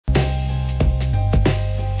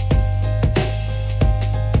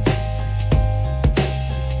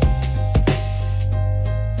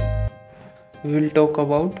we will talk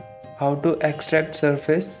about how to extract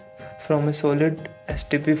surface from a solid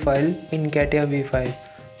STP file in Catia V5.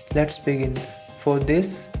 Let's begin. For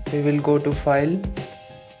this, we will go to File,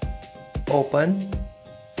 Open,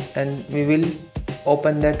 and we will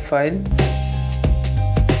open that file.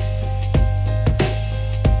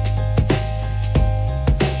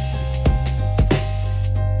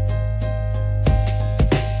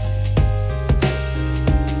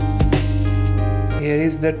 Here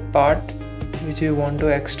is that part which we want to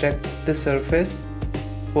extract the surface.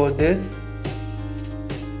 For this,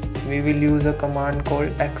 we will use a command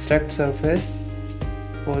called extract surface.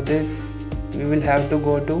 For this, we will have to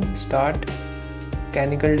go to Start,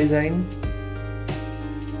 Mechanical Design,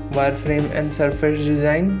 Wireframe and Surface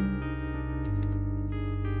Design,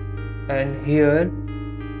 and here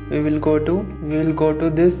we will go to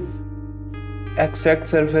this extract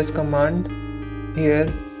surface command. Here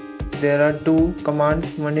there are two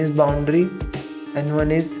commands, one is boundary and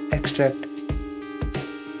one is extract.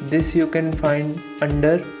 This you can find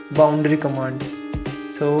under boundary command.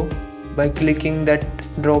 So by clicking that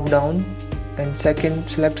drop down and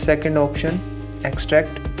select second option,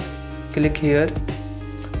 extract, click here.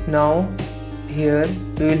 Now here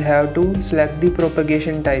we will have to select the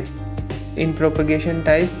propagation type. In propagation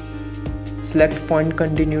type, select point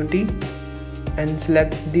continuity and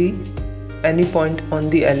select any point on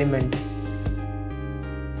the element.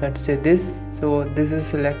 Let's say this. So this is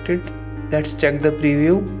selected. Let's check the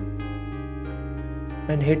preview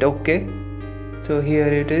and hit OK. So here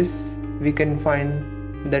it is. We can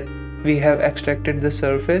find that we have extracted the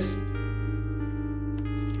surface.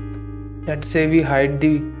 Let's say we hide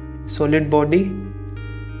the solid body.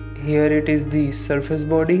 Here it is the surface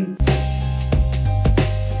body.